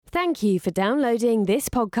Thank you for downloading this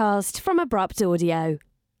podcast from Abrupt Audio.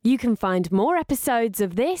 You can find more episodes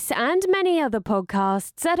of this and many other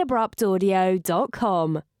podcasts at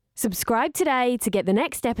abruptaudio.com. Subscribe today to get the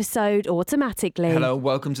next episode automatically. Hello,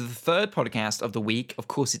 welcome to the third podcast of the week. Of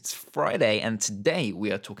course, it's Friday, and today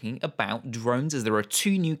we are talking about drones, as there are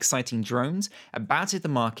two new exciting drones about to hit the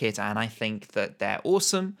market, and I think that they're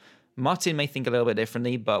awesome. Martin may think a little bit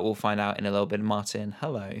differently, but we'll find out in a little bit. Martin,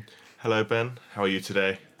 hello. Hello, Ben. How are you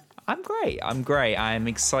today? I'm great. I'm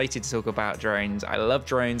excited to talk about drones. I love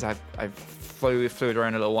drones. I flew a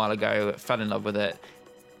drone a little while ago, fell in love with it.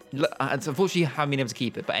 Unfortunately, I haven't been able to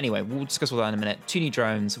keep it. But anyway, we'll discuss all that in a minute. Two new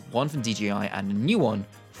drones, one from DJI and a new one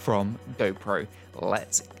from GoPro.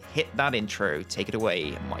 Let's hit that intro. Take it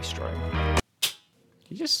away, Maestro.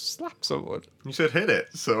 You just slapped someone. You said hit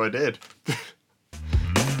it, so I did.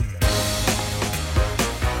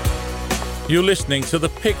 You're listening to the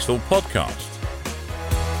Pixel Podcast.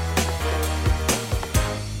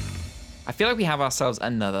 I feel like we have ourselves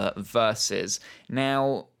another Versus.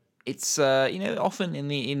 Now, it's often in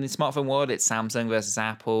the smartphone world, it's Samsung versus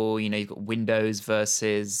Apple. You've got Windows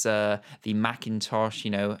versus the Macintosh.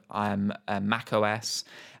 Mac OS,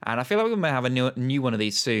 and I feel like we're going to have a new one of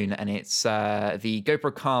these soon. And it's the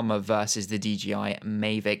GoPro Karma versus the DJI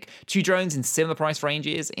Mavic. Two drones in similar price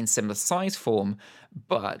ranges, in similar size form.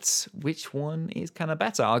 But which one is kind of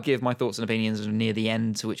better? I'll give my thoughts and opinions near the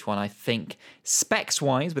end to which one I think,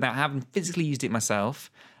 specs-wise, without having physically used it myself,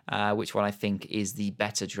 which one I think is the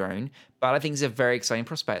better drone. But I think it's a very exciting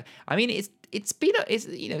prospect. I mean, it's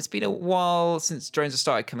been a while since drones have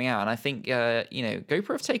started coming out, and I think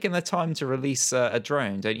GoPro have taken their time to release a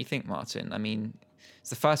drone, don't you think, Martin? I mean,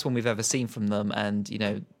 it's the first one we've ever seen from them, and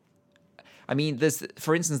I mean, there's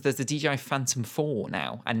the DJI Phantom 4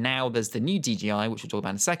 now, and now there's the new DJI, which we'll talk about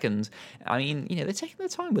in a second. I mean, they're taking their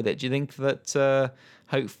time with it. Do you think that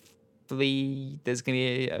hopefully there's going to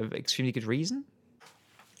be an extremely good reason?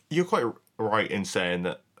 You're quite right in saying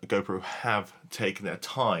that GoPro have taken their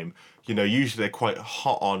time. Usually they're quite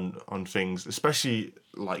hot on things, especially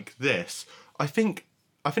like this. I think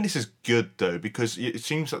this is good, though, because it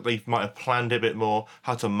seems that they might have planned a bit more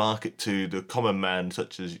how to market to the common man,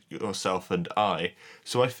 such as yourself and I.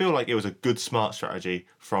 So I feel like it was a good, smart strategy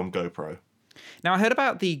from GoPro. Now, I heard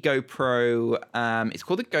about the GoPro, it's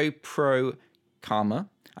called the GoPro Karma.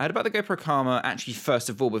 I heard about the GoPro Karma actually first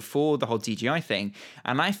of all before the whole DJI thing,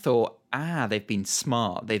 and I thought, they've been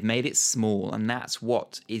smart. They've made it small, and that's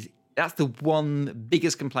the one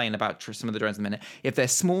biggest complaint about some of the drones at the minute. If they're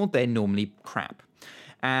small, they're normally crap.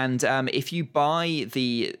 And if you buy I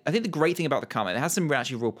think the great thing about the Karma, it has some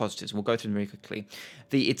actually real positives. We'll go through them very quickly.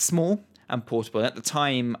 It's small and portable. And at the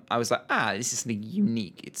time, I was like, this is something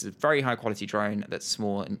unique. It's a very high quality drone that's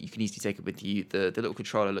small, and you can easily take it with you. The little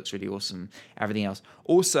controller looks really awesome. Everything else.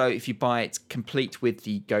 Also, if you buy it complete with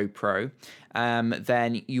the GoPro,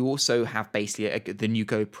 then you also have basically the new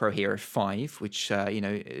GoPro Hero 5, which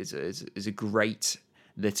is a great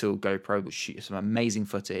little GoPro which shoots some amazing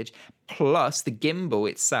footage. Plus, the gimbal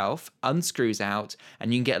itself unscrews out,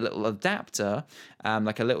 and you can get a little adapter,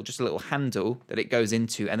 like a little handle that it goes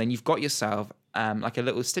into, and then you've got yourself like a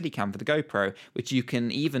little Steadicam for the GoPro, which you can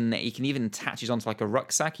even attach it onto like a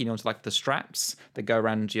rucksack, onto like the straps that go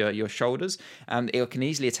around your shoulders. It can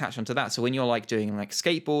easily attach onto that. So when you're like doing like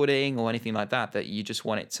skateboarding or anything like that you just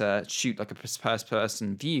want it to shoot like a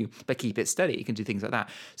first-person view, but keep it steady, you can do things like that.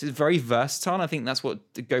 So it's very versatile. I think that's what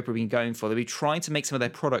the GoPro have been going for. They've been trying to make some of their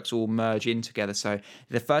products all merge in together. So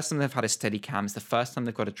the first time they've had a Steadicam, it's the first time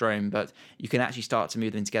they've got a drone, but you can actually start to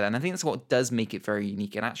move them together. And I think that's what does make it very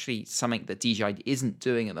unique, and actually something that DJI isn't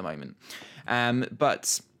doing at the moment.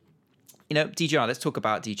 But DJI, let's talk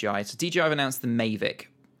about DJI. So DJI have announced the Mavic.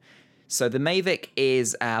 So the Mavic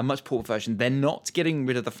is a much portable version. They're not getting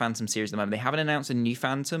rid of the Phantom series at the moment. They haven't announced a new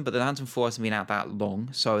Phantom, but the Phantom 4 hasn't been out that long,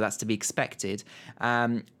 so that's to be expected.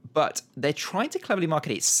 But they're trying to cleverly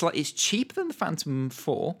market it. It's cheaper than the Phantom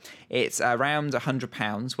 4. It's around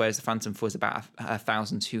 £100, whereas the Phantom 4 is about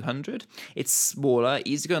 £1,200. It's smaller,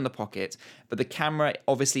 easy to go in the pocket, but the camera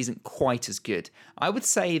obviously isn't quite as good. I would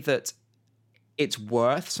say that it's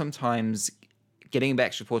worth sometimes getting a bit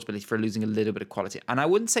extra portability for losing a little bit of quality. And I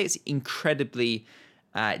wouldn't say it's incredibly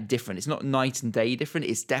different. It's not night and day different.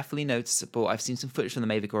 It's definitely noticeable. I've seen some footage from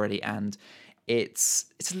the Mavic already, and it's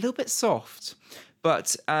a little bit soft.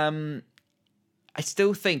 But I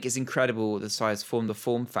still think it's incredible, the size, the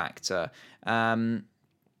form factor. I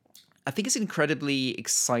think it's an incredibly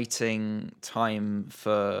exciting time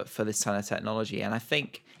for this kind of technology, and I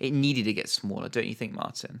think it needed to get smaller, don't you think,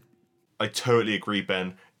 Martin? I totally agree,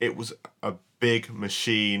 Ben. It was a big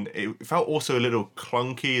machine. It felt also a little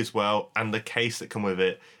clunky as well, and the case that come with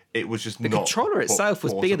it it was just the not controller itself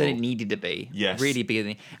was bigger than it portable. needed to be. Yes. Really bigger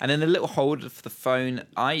than. And then the little holder for the phone.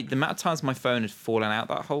 The amount of times my phone had fallen out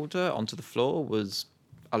that holder onto the floor was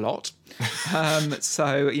a lot.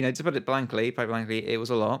 So to put it blankly, it was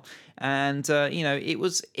a lot. And it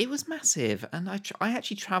was massive. And I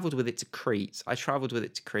actually travelled with it to Crete.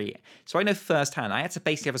 So I know firsthand. I had to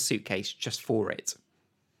basically have a suitcase just for it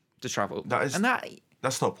to travel. That's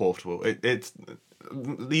not portable.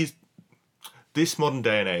 This modern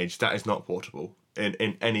day and age, that is not portable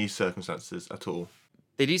in any circumstances at all.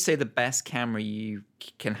 They do say the best camera you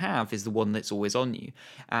can have is the one that's always on you.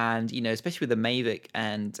 And, especially with the Mavic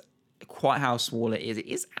and quite how small it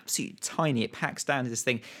is absolutely tiny. It packs down to this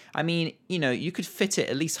thing. I mean, you could fit it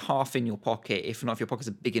at least half in your pocket, if not if your pockets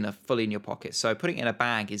are big enough, fully in your pocket. So putting it in a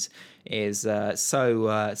bag is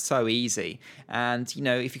so easy. And,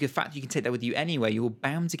 if you can take that with you anywhere, you're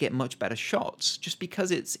bound to get much better shots just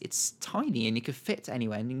because it's tiny and you can fit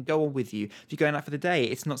anywhere and you can go on with you. If you're going out for the day,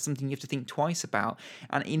 it's not something you have to think twice about.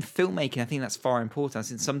 And in filmmaking, I think that's far important.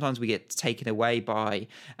 Since sometimes we get taken away by,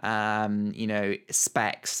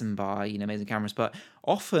 specs and by, amazing cameras, but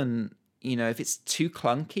often, if it's too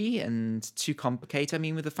clunky and too complicated. I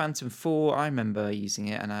mean, with the Phantom 4, I remember using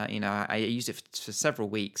it, and I used it for several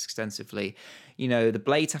weeks extensively. The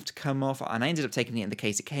blades have to come off, and I ended up taking it in the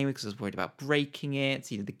case it came with because I was worried about breaking it.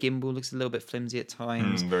 The gimbal looks a little bit flimsy at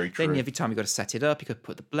times. Very true. Then every time you got to set it up, you got to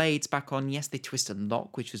put the blades back on. Yes, they twist and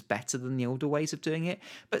lock, which was better than the older ways of doing it,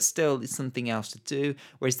 but still, it's something else to do.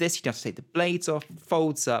 Whereas this, you have to take the blades off,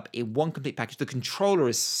 folds up in one complete package. The controller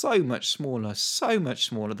is so much smaller.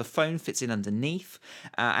 The phone fits in underneath,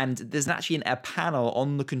 and there's actually a panel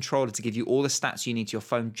on the controller to give you all the stats you need to your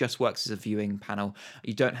phone. Just works as a viewing panel.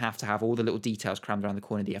 You don't have to have all the little details crammed around the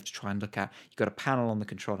corner that you have to try and look at. You've got a panel on the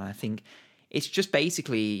controller, and I think it's just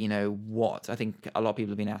basically, what I think a lot of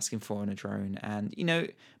people have been asking for in a drone. And,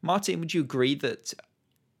 Martin, would you agree that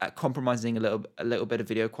compromising a little bit of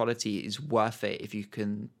video quality is worth it if you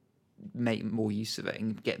can make more use of it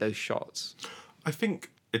and get those shots? I think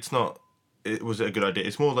it was a good idea.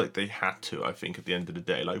 It's more like they had to, I think, at the end of the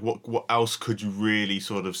day. Like, what else could you really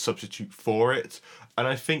sort of substitute for it? And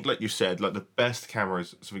I think, like you said, like the best camera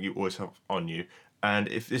is something you always have on you. And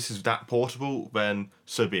if this is that portable, then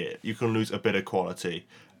so be it. You can lose a bit of quality.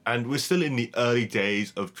 And we're still in the early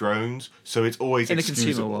days of drones, so it's always in the excusable.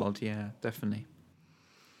 consumer world. Yeah, definitely.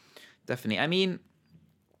 I mean,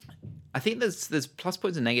 I think there's plus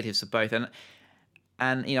points and negatives for both, and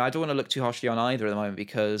I don't want to look too harshly on either at the moment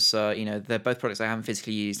because they're both products I haven't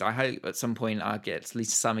physically used. I hope at some point I'll get at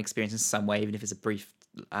least some experience in some way, even if it's a brief.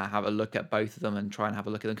 Have a look at both of them and try and have a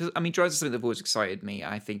look at them, because drones are something that have always excited me.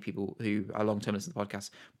 I think people who are long-term listeners to the podcast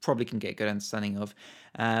probably can get a good understanding of.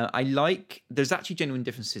 There's actually genuine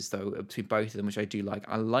differences though between both of them, which I do like.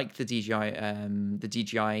 I like the DJI. The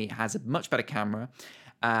DJI has a much better camera.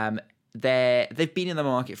 They've been in the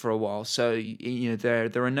market for a while, so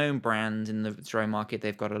they're a known brand in the drone market.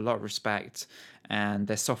 They've got a lot of respect, and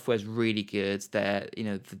their software's really good.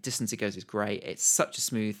 The distance it goes is great. It's such a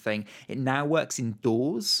smooth thing. It now works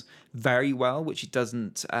indoors very well, which it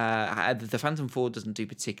doesn't. The Phantom 4 doesn't do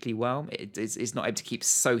particularly well. It's not able to keep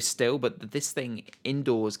so still, but this thing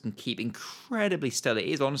indoors can keep incredibly still. It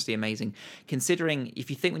is honestly amazing, considering if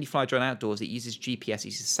you think when you fly a drone outdoors, it uses GPS, it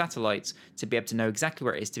uses satellites to be able to know exactly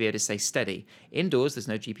where it is to be able to stay steady. Indoors, there's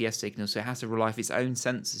no GPS signal, so it has to rely on its own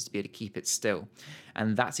sensors to be able to keep it still.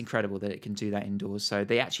 And that's incredible that it can do that indoors. So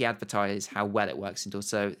they actually advertise how well it works indoors.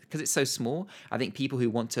 So because it's so small, I think people who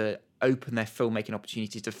want to open their filmmaking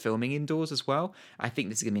opportunities to filming indoors as well, I think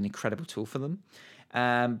this is going to be an incredible tool for them.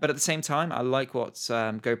 But at the same time, I like what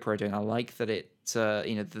GoPro are doing. I like that it,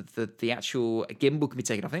 the actual gimbal can be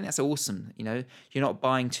taken off. I think that's awesome. You're not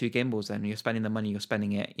buying two gimbals then. You're spending the money, you're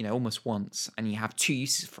spending it, almost once, and you have two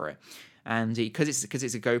uses for it. And because it's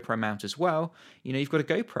a GoPro mount as well, you've got a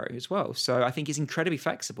GoPro as well. So I think it's incredibly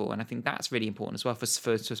flexible, and I think that's really important as well for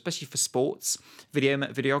especially for sports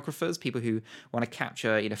videographers, people who want to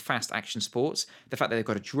capture fast action sports. The fact that they've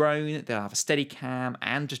got a drone, they'll have a Steadicam,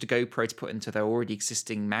 and just a GoPro to put into their already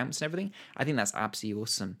existing mounts and everything. I think that's absolutely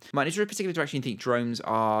awesome. Mike, is there a particular direction you think drones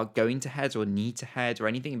are going to head or need to head, or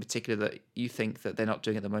anything in particular that you think that they're not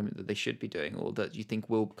doing at the moment that they should be doing, or that you think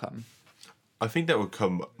will come? I think that would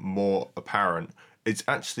become more apparent. It's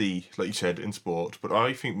actually, like you said, in sport, but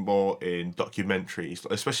I think more in documentaries,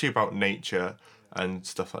 especially about nature and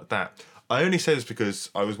stuff like that. I only say this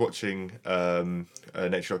because I was watching a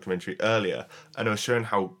nature documentary earlier, and I was showing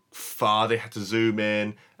how far they had to zoom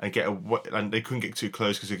in and and they couldn't get too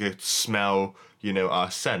close because they could smell,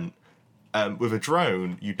 our scent. With a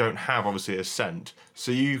drone, you don't have obviously ascent,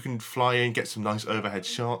 so you can fly in, get some nice overhead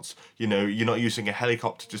shots. You know, you're not using a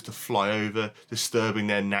helicopter just to fly over, disturbing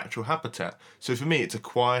their natural habitat. So for me, it's a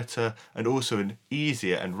quieter and also an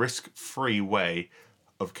easier and risk-free way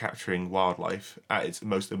of capturing wildlife at its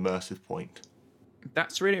most immersive point.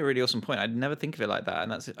 That's really a really awesome point. I'd never think of it like that,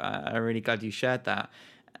 and that's I'm really glad you shared that.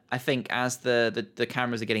 I think as the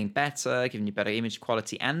cameras are getting better, giving you better image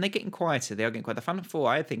quality, and they're getting quieter, they are getting quieter. The Phantom 4,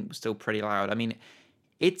 I think, was still pretty loud. I mean,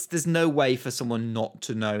 there's no way for someone not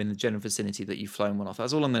to know in the general vicinity that you've flown one off.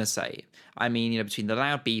 That's all I'm going to say. I mean, between the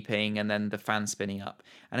loud beeping and then the fan spinning up,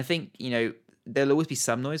 and I think there'll always be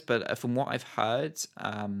some noise, but from what I've heard,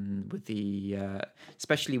 with the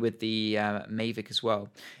especially with the Mavic as well,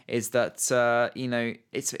 is that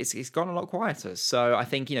it's gone a lot quieter. So I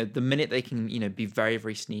think the minute they can be very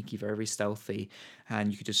very sneaky, very very stealthy,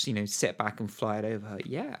 and you could just sit back and fly it over.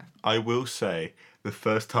 Yeah, I will say the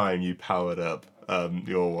first time you powered up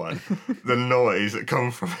your one, the noise that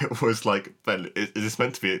come from it was like, Ben, is this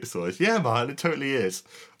meant to be this noise? Yeah, man, it totally is.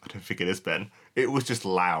 I don't think it is, Ben. It was just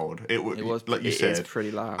loud. It was like you said. It is pretty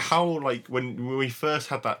loud. How when we first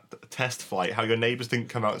had that test flight, how your neighbours didn't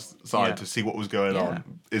come outside to see what was going on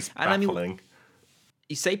is baffling. I mean,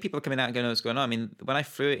 you say people are coming out and going, know what's going on. I mean, when I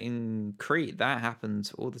flew it in Crete, that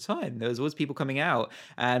happened all the time. There was always people coming out,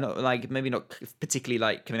 and maybe not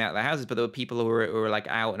particularly coming out of their houses, but there were people who were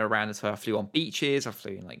out and around. So I flew on beaches, I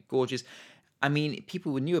flew in gorges. I mean,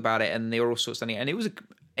 people knew about it, and they were all sorts of studying. And it was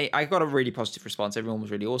I got a really positive response. Everyone was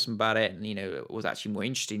really awesome about it, and was actually more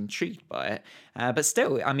interested and intrigued by it. But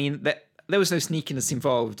still, I mean, there was no sneakiness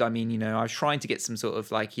involved. I mean, I was trying to get some sort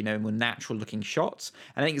of more natural looking shots.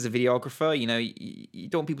 And I think as a videographer, you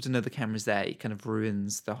don't want people to know the camera's there. It kind of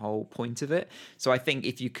ruins the whole point of it. So I think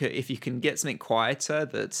if you can get something quieter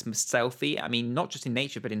that's stealthy, I mean, not just in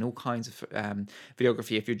nature, but in all kinds of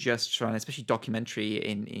videography, if you're just trying, especially documentary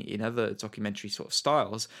in other documentary sort of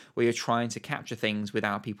styles, where you're trying to capture things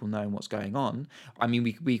without people knowing what's going on. I mean,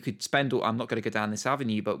 we could spend I'm not going to go down this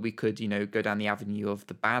avenue, but we could, go down the avenue of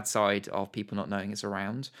the bad side of people not knowing it's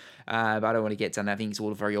around, but I don't want to get down there. I think it's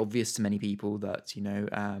all very obvious to many people that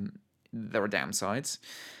there are downsides,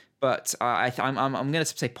 but I'm going to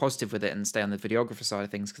stay positive with it and stay on the videographer side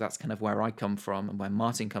of things, because that's kind of where I come from and where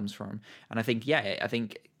Martin comes from. And I think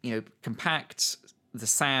compact, the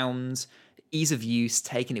sound, ease of use,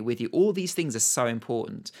 taking it with you, all these things are so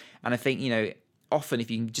important. And I think often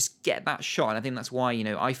if you can just get that shot, and I think that's why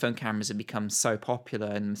iPhone cameras have become so popular,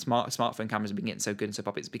 and smartphone cameras have been getting so good and so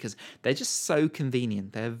popular. It's because they're just so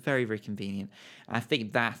convenient. They're very very convenient, and I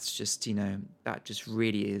think that's just that just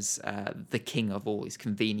really is the king of all, is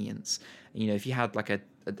convenience. If you had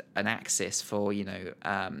an axis for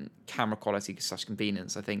camera quality /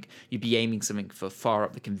 convenience, I think you'd be aiming something for far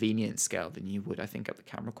up the convenience scale than you would, I think, up the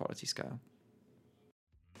camera quality scale.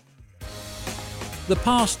 The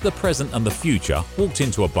past, the present and the future walked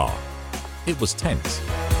into a bar. It was tense.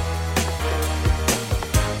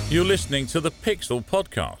 You're listening to the Pixel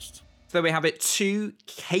Podcast. So there we have it, 2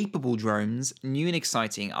 capable drones, new and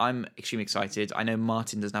exciting. I'm extremely excited. I know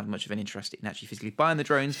Martin doesn't have much of an interest in actually physically buying the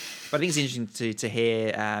drones, but I think it's interesting to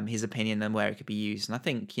hear his opinion and where it could be used. And I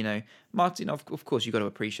think, Martin, of course, you've got to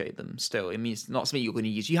appreciate them still. I mean, it's not something you're going to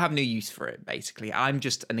use. You have no use for it, basically. I'm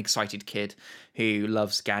just an excited kid who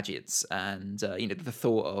loves gadgets. And, the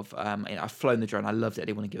thought of, I've flown the drone, I loved it, I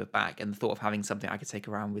didn't want to give it back. And the thought of having something I could take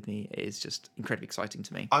around with me is just incredibly exciting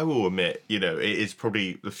to me. I will admit, it is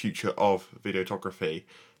probably the future of videography,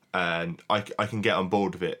 and I can get on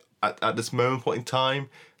board with it. At this moment point in time,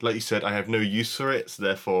 like you said, I have no use for it, so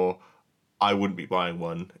therefore I wouldn't be buying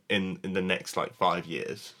one in the next 5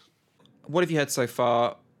 years. What have you heard so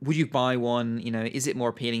far? Would you buy one? Is it more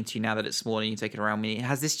appealing to you now that it's smaller and you take it around me?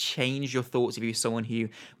 Has this changed your thoughts if you're someone who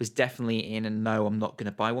was definitely in a no, I'm not going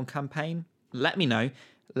to buy one campaign? Let me know.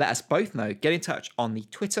 Let us both know. Get in touch on the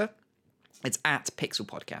Twitter. It's @Pixel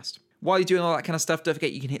Podcast. While you're doing all that kind of stuff, don't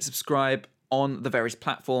forget you can hit subscribe on the various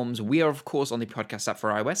platforms. We are, of course, on the podcast app for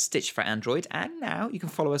iOS, Stitch for Android, and now you can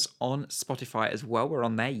follow us on Spotify as well. We're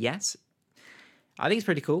on there, yes. I think it's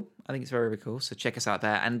pretty cool. I think it's very, very cool. So check us out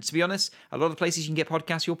there. And to be honest, a lot of the places you can get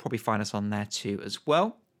podcasts, you'll probably find us on there too as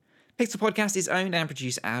well. Pixel Podcast is owned and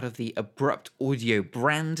produced out of the Abrupt Audio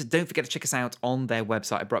brand. Don't forget to check us out on their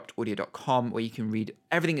website, abruptaudio.com, where you can read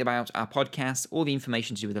everything about our podcast, all the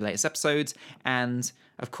information to do with the latest episodes, and,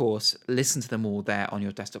 of course, listen to them all there on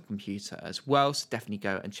your desktop computer as well. So definitely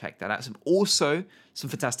go and check that out. Also, some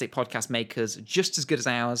fantastic podcast makers, just as good as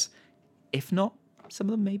ours, if not, some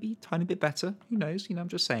of them maybe a tiny bit better. Who knows? I'm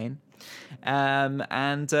just saying.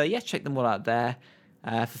 Check them all out there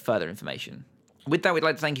for further information. With that, we'd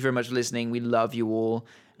like to thank you very much for listening. We love you all.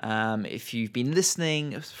 If you've been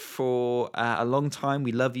listening for a long time,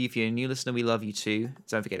 we love you. If you're a new listener, we love you too.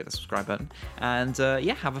 Don't forget to hit the subscribe button. And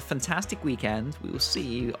have a fantastic weekend. We will see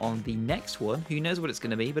you on the next one. Who knows what it's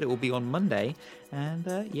going to be, but it will be on Monday. And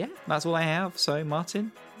that's all I have. So,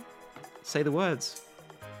 Martin, say the words.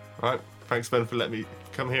 All right. Thanks, Ben, for letting me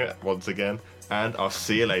come here once again. And I'll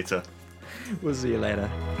see you later. We'll see you later.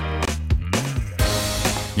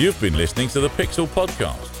 You've been listening to the Pixel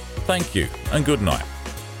Podcast. Thank you and good night.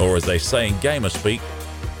 Or as they say in gamer speak,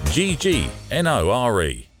 GG,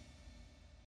 NORE.